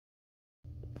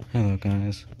Hello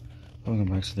guys,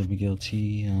 welcome back to the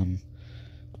BLT.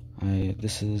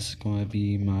 This is going to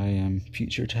be my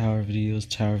future tower videos,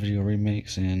 tower video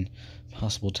remakes, and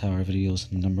possible tower videos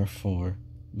number 4,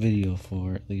 video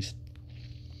 4 at least.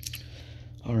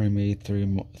 I already made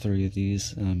three of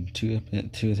these. Two of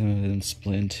them have been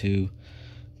split into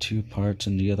 2 parts,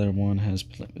 and the third one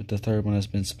has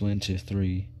been split into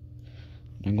 3.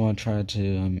 I'm going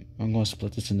to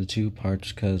split this into 2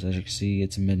 parts because, as you can see,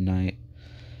 it's midnight.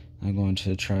 I'm going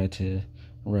to try to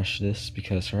rush this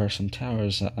because there are some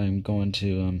towers that I'm going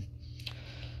to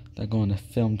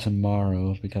film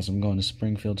tomorrow because I'm going to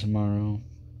Springfield tomorrow.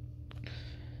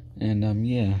 And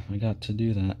yeah, I got to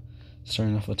do that.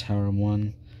 Starting off with Tower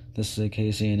 1. This is a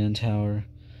KZNN tower.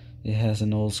 It has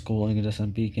an old school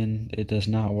incandescent beacon. It does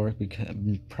not work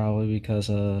probably because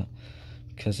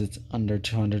it's under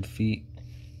 200 feet.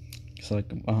 It's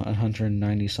like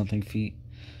 190 something feet.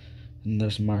 And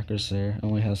there's markers there. It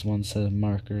only has one set of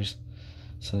markers.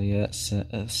 So yeah, it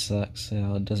sucks.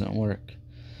 Yeah, it doesn't work.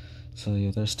 So yeah,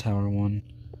 there's Tower 1.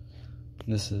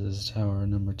 This is Tower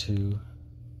number 2.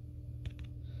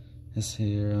 This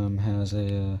here has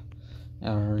I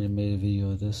already made a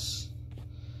video of this.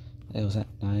 It was at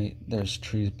night. There's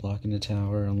trees blocking the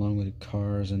tower along with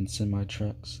cars and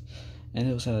semi-trucks. And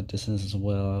it was at a distance as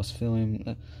well. I was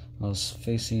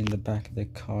facing the back of the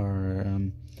car.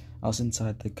 I was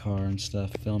inside the car and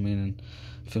stuff, filming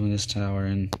this tower,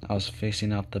 and I was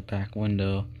facing out the back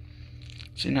window,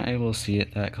 so you're not able to see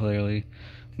it that clearly.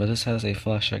 But this has a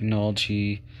flash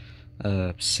technology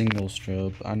single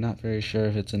strobe. I'm not very sure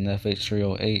if it's an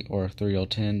FH308 or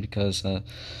 3010 because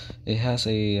it has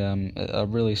a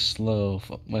really slow.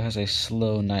 It has a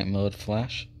slow night mode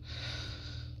flash.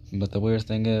 But the weird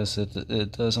thing is,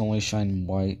 it does only shine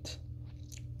white.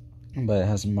 But it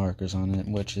has markers on it,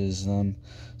 which is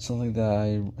something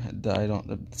that I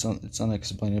don't. It's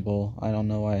unexplainable. I don't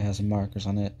know why it has markers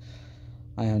on it.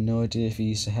 I have no idea if it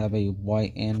used to have a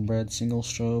white and red single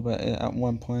strobe at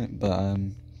one point, but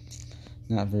I'm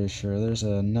not very sure. There's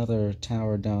another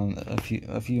tower down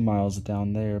a few miles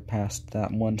down there, past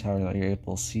that one tower that you're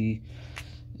able to see.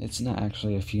 It's not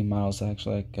actually a few miles,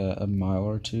 actually like a mile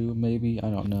or two, maybe. I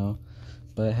don't know.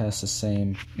 But it has the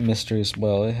same mystery as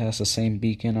well. It has the same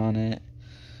beacon on it.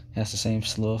 It has the same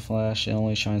slow flash. It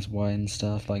only shines white and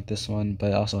stuff like this one, but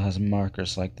it also has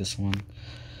markers like this one.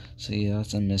 So yeah,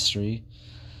 that's a mystery.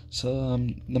 So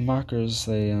the markers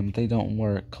they don't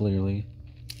work clearly.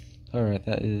 Alright,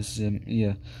 that is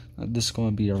yeah. This is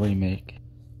going to be a remake.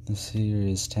 This here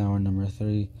is tower number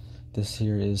 3. This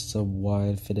here is the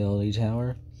wide fidelity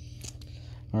tower.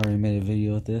 I already made a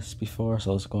video of this before,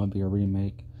 so it's going to be a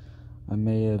remake. I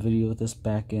made a video of this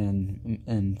back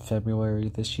in February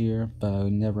this year, but I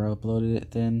never uploaded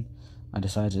it then.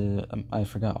 I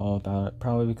forgot all about it,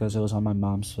 probably because it was on my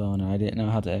mom's phone and I didn't know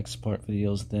how to export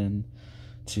videos then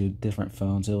to different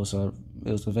phones. It was a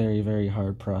very, very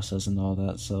hard process and all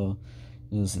that, so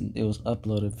it was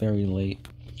uploaded very late.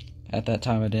 At that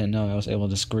time I didn't know I was able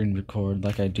to screen record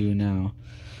like I do now.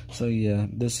 So yeah,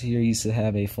 this here used to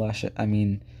have a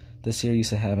this here used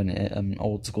to have an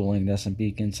old school incandescent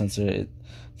beacon since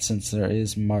there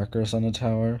is markers on the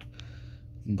tower,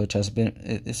 which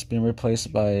it's been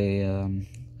replaced by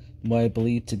what I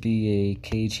believe to be a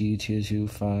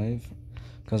KG225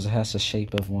 because it has the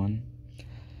shape of one.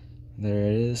 There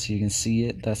it is. You can see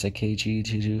it. That's a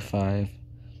KG225.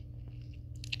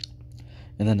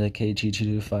 And then the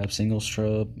KG225 single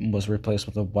strobe was replaced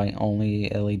with a white only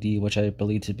LED, which I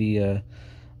believe to be a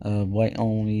white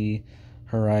only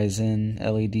Horizon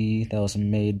LED that was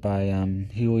made by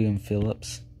Huey and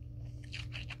Phillips.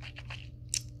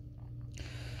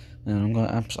 And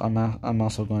I'm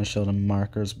also going to show the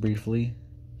markers briefly,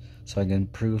 so I can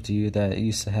prove to you that it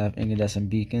used to have incandescent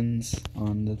beacons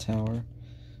on the tower.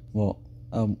 Well,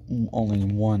 only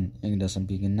one incandescent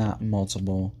beacon, not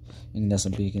multiple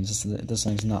incandescent beacons. This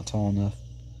thing's not tall enough.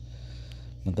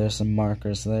 But there's some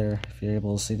markers there. If you're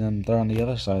able to see them, they're on the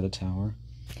other side of the tower.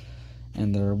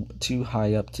 And they're too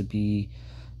high up to be,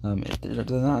 they're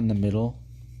not in the middle.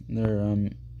 They're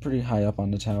pretty high up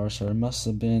on the tower, so there must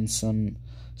have been some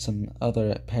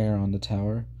other pair on the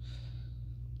tower.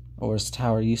 Or this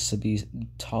tower used to be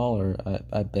taller,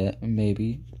 I bet,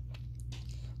 maybe.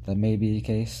 That may be the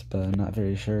case, but I'm not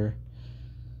very sure.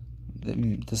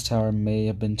 This tower may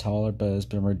have been taller, but it's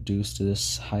been reduced to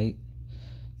this height.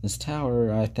 This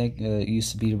tower, I think,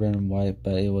 used to be red and white,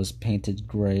 but it was painted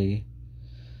gray.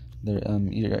 There,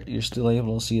 you're still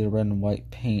able to see the red and white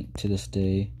paint to this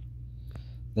day.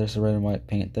 There's the red and white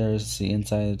paint. There's the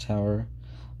inside of the tower.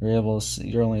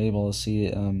 You're only able to see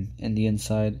it in the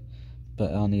inside,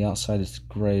 but on the outside it's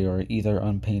gray or either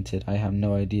unpainted. I have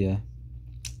no idea.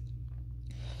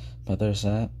 But there's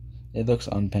that. It looks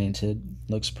unpainted,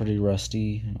 looks pretty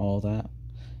rusty and all that.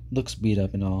 Looks beat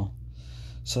up and all.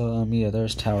 So yeah,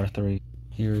 there's Tower 3.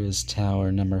 Here is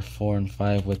Tower number 4 and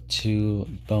 5 with 2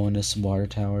 bonus water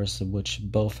towers, which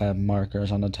both have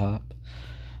markers on the top.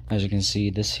 As you can see,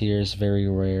 this here is very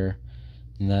rare,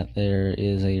 that there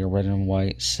is a red and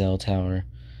white cell tower.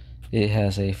 It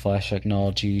has a flash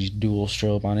technology dual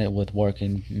strobe on it with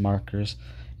working markers,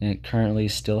 and it currently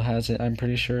still has it, I'm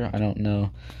pretty sure. I don't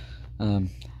know.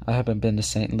 I haven't been to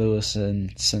St. Louis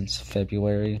since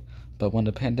February, but when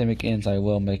the pandemic ends, I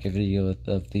will make a video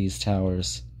of these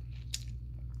towers.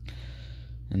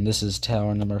 And this is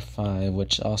Tower number 5,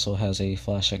 which also has a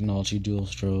flash technology dual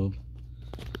strobe.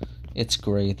 It's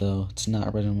gray though, it's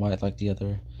not red and white like the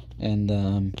other. And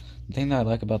the thing that I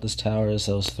like about this tower is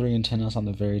those 3 antennas on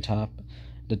the very top.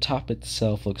 The top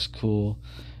itself looks cool,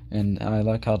 and I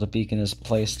like how the beacon is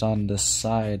placed on the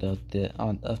side of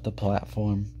the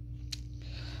platform.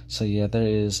 So yeah, there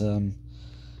is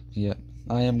yeah,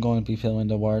 I am going to be filming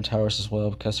the water towers as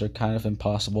well, because they're kind of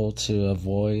impossible to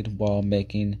avoid while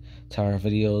making tower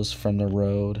videos from the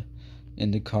road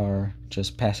in the car,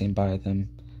 just passing by them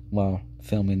while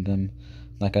filming them,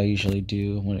 like I usually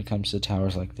do when it comes to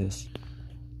towers like this.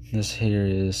 This here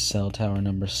is cell tower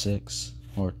number 6,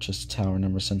 or just tower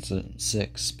number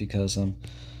 6, because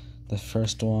the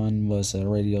first one was a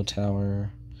radio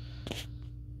tower.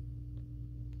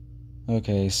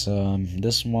 Okay, so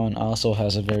this one also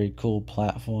has a very cool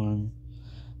platform.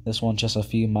 This is just a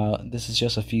few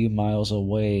miles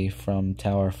away from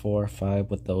Tower 4 or 5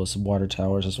 with those water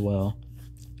towers as well.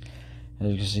 As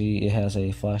you can see, it has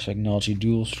a flash technology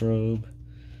dual strobe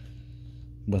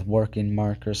with working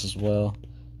markers as well.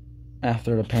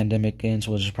 After the pandemic ends,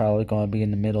 which is probably going to be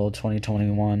in the middle of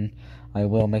 2021, I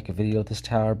will make a video of this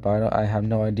tower, but I have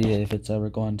no idea if it's ever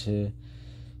going to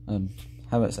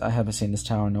I haven't seen this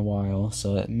tower in a while,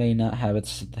 so it may not have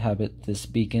this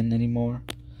beacon anymore.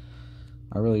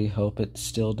 I really hope it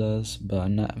still does, but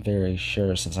I'm not very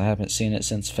sure since I haven't seen it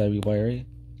since February.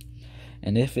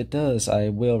 And if it does, I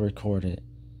will record it.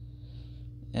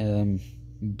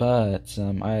 But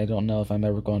I don't know if I'm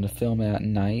ever going to film it at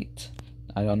night.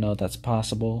 I don't know if that's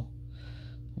possible,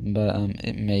 but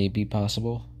it may be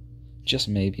possible, just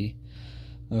maybe.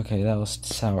 Okay, that was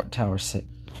Tower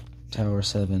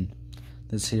 7.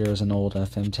 This here is an old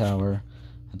FM tower.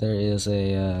 There is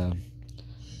a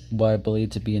what I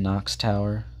believe to be an aux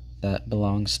tower that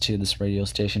belongs to this radio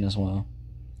station as well.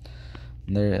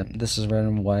 This is red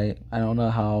and white. I don't know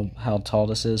how tall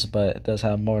this is, but it does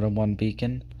have more than one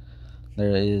beacon.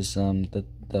 There is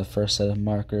the first set of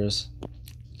markers.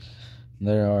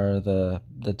 There are the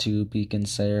 2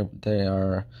 beacons there. They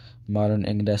are modern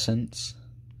incandescents.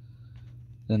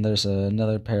 Then there's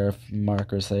another pair of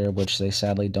markers there, which they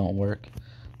sadly don't work.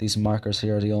 These markers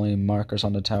here are the only markers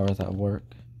on the tower that work.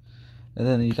 And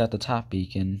then you got the top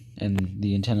beacon and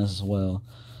the antennas as well.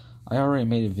 I already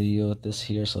made a video of this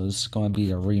here, so this is going to be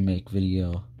a remake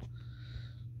video.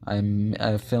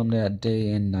 I filmed that day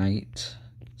and night,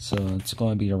 so it's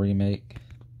going to be a remake.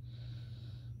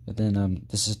 But then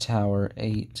this is Tower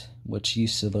 8, which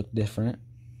used to look different.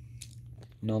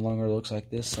 No longer looks like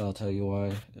this, so I'll tell you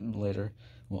why later.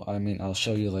 Well, I mean, I'll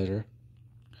show you later.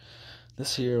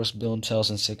 This here was built in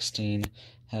 2016.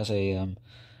 Has a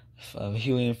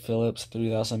Huey & Phillips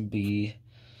 3000B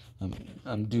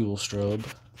dual strobe.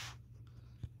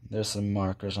 There's some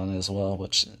markers on it as well,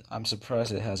 which I'm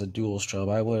surprised it has a dual strobe.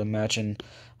 I would imagine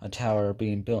a tower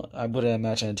being built. I would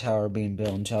imagine a tower being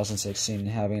built in 2016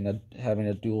 having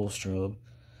a dual strobe.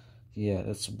 Yeah,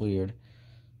 that's weird.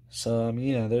 So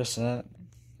yeah, there's that.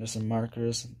 There's some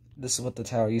markers. This is what the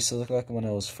tower used to look like when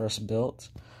it was first built.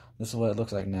 This is what it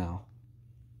looks like now.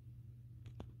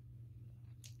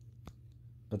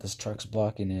 But this truck's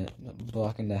blocking it,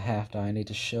 blocking the half that I need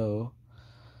to show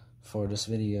for this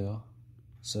video.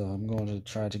 So I'm going to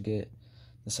try to get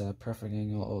this at a perfect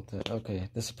angle. Okay,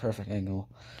 this is a perfect angle.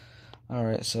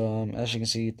 Alright, so as you can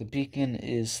see, the beacon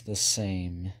is the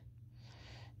same.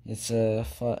 It's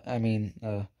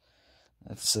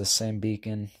it's the same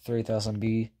beacon,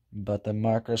 3000B, but the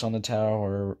markers on the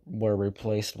tower were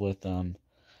replaced with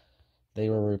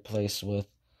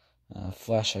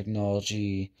flash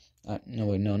technology. No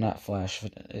wait, no, not flash.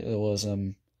 It was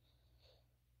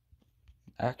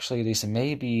actually, these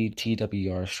may be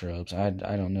TWR strobes. I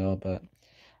don't know, but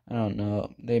I don't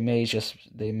know. They may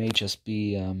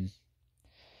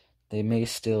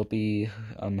still be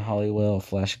Hollywell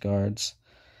flash guards,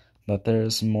 but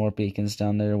there's more beacons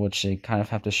down there which they kind of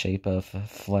have the shape of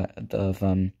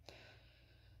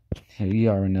You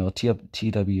already know,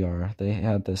 TWR. They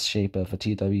had the shape of a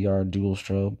TWR dual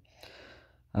strobe.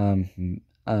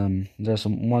 There's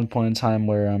one point in time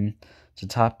where the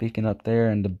top beacon up there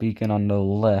and the beacon on the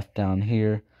left down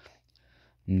here,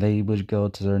 they would go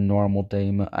to their normal day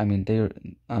mode. I mean,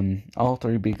 all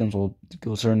three beacons will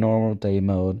go to their normal day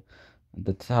mode.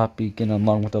 The top beacon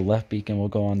along with the left beacon will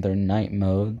go on their night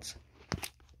modes.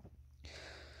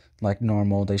 Like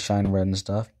normal, they shine red and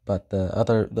stuff, but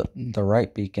the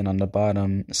right beacon on the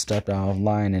bottom stepped out of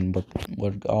line and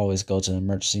would always go to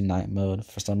emergency night mode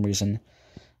for some reason.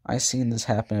 I seen this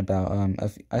happen about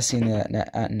I seen it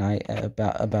at night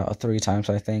about 3 times,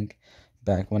 I think,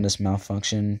 back when this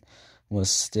malfunction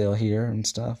was still here and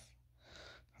stuff.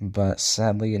 But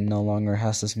sadly, it no longer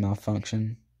has this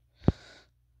malfunction.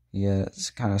 Yeah, it's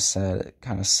kind of sad. It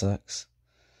kind of sucks.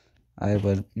 I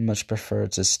would much prefer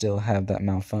to still have that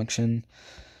malfunction.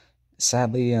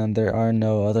 Sadly,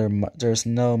 there's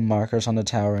no markers on the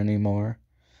tower anymore.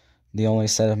 The only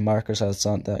set of markers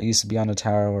that used to be on the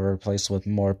tower were replaced with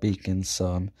more beacons.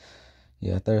 So,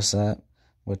 yeah, there's that.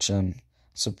 Which I'm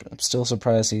still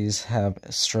surprised these have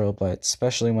strobe lights,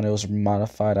 especially when it was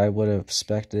modified. I would have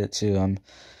expected it to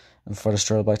for the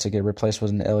strobe light to get replaced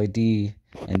with an LED,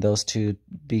 and those two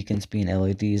beacons being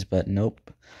LEDs. But nope,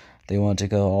 they want to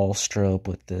go all strobe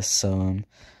with this. So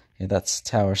yeah, that's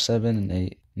Tower 7 and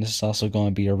 8. And this is also going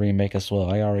to be a remake as well.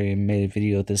 I already made a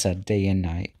video of this at day and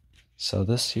night. So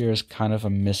this here is kind of a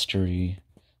mystery.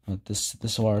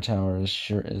 This water tower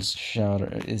is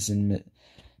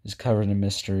covered in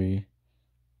mystery.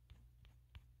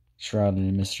 Shrouded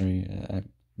in mystery. I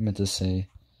meant to say.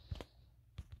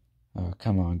 Oh,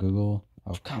 come on, Google.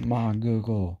 Oh, come on,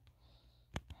 Google.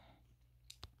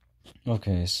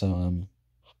 Okay, so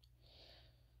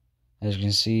as you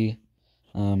can see,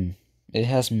 it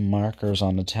has markers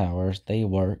on the towers. They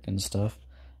work and stuff.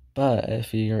 But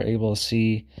if you're able to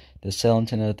see the cell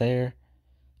antenna there,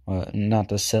 not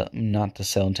the cell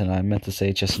antenna, I meant to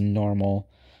say just normal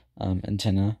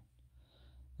antenna.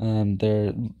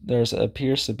 There's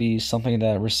appears to be something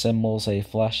that resembles a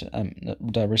flash,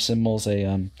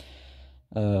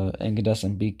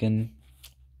 incandescent beacon.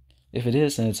 If it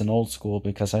is, then it's an old school,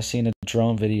 because I seen a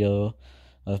drone video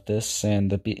of this,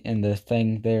 and the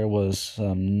thing there was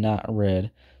not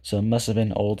red, so it must have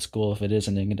been old school if it is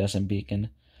an incandescent beacon.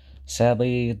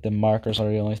 Sadly, the markers are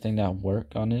the only thing that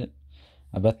work on it.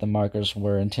 I bet the markers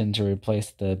were intended to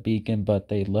replace the beacon, but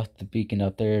they left the beacon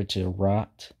up there to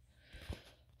rot.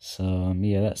 So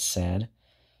yeah, that's sad.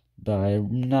 But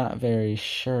I'm not very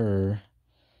sure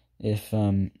if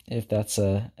that's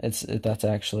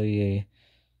actually a.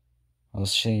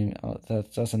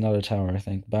 That's another tower, I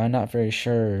think. But I'm not very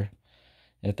sure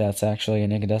if that's actually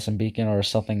an incandescent beacon or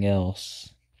something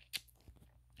else,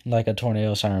 like a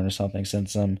tornado siren or something.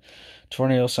 Since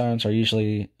tornado sirens are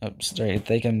usually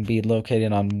they can be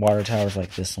located on water towers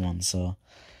like this one. So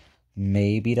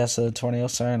maybe that's a tornado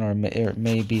siren, or it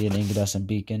may be an incandescent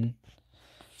beacon.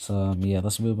 So yeah,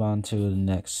 let's move on to the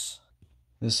next.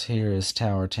 This here is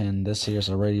Tower 10. This here is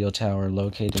a radio tower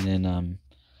located in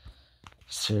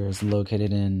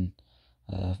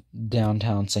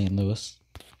downtown St. Louis.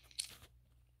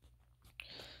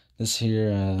 This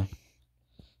here,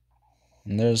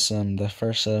 and there's the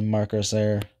first markers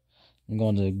there. I'm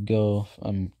going to go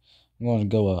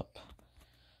up,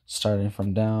 starting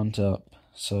from down to up.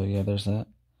 So yeah, there's that.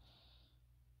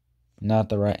 Not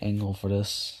the right angle for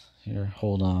this. Here,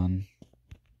 hold on.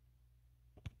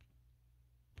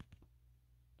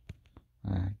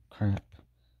 Ah, crap.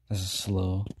 This is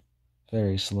slow.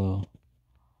 Very slow.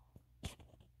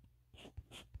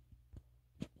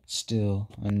 Still,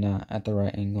 I'm not at the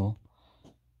right angle.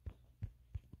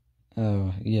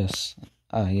 Oh, yes.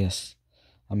 Ah, yes.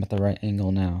 I'm at the right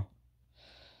angle now.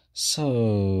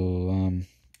 So,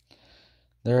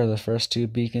 there are the first two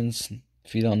beacons.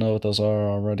 If you don't know what those are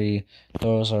already,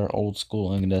 those are old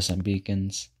school incandescent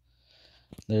beacons.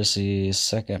 There's the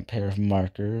second pair of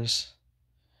markers.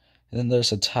 And then there's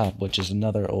the top, which is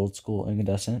another old school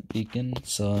incandescent beacon.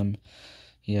 So,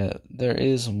 yeah, there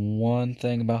is one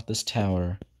thing about this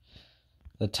tower.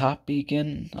 The top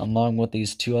beacon, along with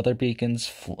these two other beacons,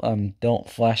 don't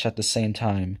flash at the same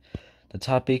time. The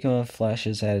top beacon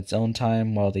flashes at its own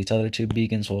time, while these other two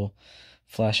beacons will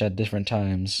flash at different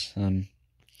times.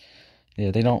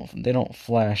 Yeah, they don't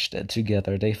flash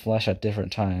together. They flash at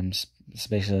different times. That's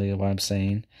basically what I'm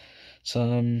saying.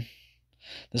 So,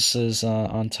 this is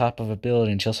on top of a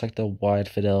building, just like the wide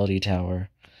fidelity tower,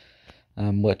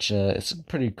 which it's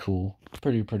pretty cool,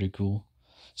 pretty cool.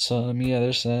 So yeah,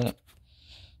 there's that.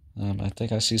 I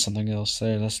think I see something else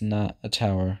there. That's not a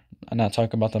tower. I'm not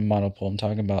talking about the monopole. I'm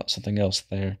talking about something else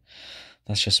there.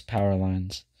 That's just power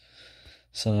lines.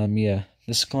 So yeah,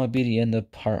 this is going to be the end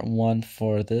of part 1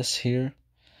 for this here.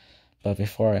 But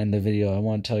before I end the video, I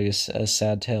want to tell you a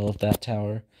sad tale of that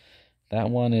tower. That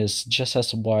one is just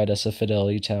as wide as a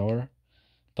Fidelity tower,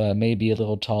 but maybe a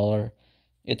little taller.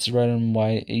 It's red and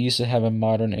white. It used to have a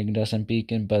modern incandescent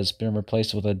beacon, but it's been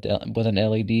replaced with an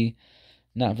LED.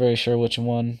 Not very sure which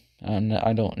one.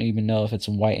 I don't even know if it's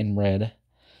white and red,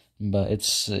 but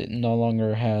it no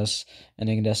longer has an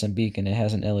incandescent beacon. It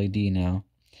has an LED now.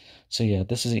 So yeah,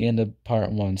 this is the end of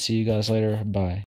part 1. See you guys later. Bye.